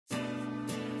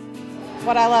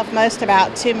What I love most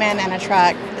about Two Men and a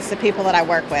Truck is the people that I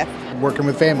work with. Working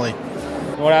with family.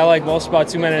 What I like most about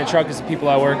Two Men and a Truck is the people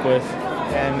I work with.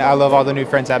 And I love all the new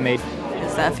friends I've made.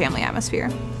 It's a family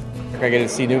atmosphere. I get to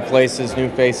see new places,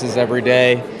 new faces every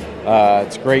day.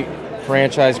 It's a great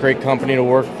franchise, great company to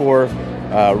work for,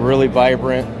 really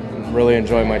vibrant, and really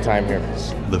enjoy my time here.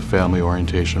 The family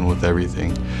orientation with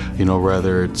everything,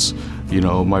 whether it's,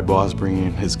 my boss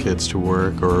bringing his kids to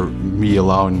work or me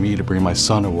allowing me to bring my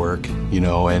son to work,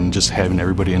 and just having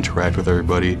everybody interact with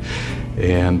everybody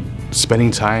and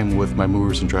spending time with my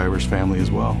movers and drivers family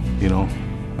as well,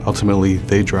 Ultimately,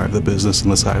 they drive the business in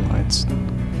the sidelines.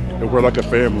 And we're like a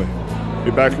family.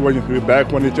 We back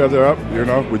one each other up,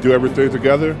 we do everything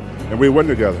together, and we win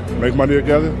together, make money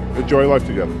together, enjoy life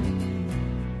together.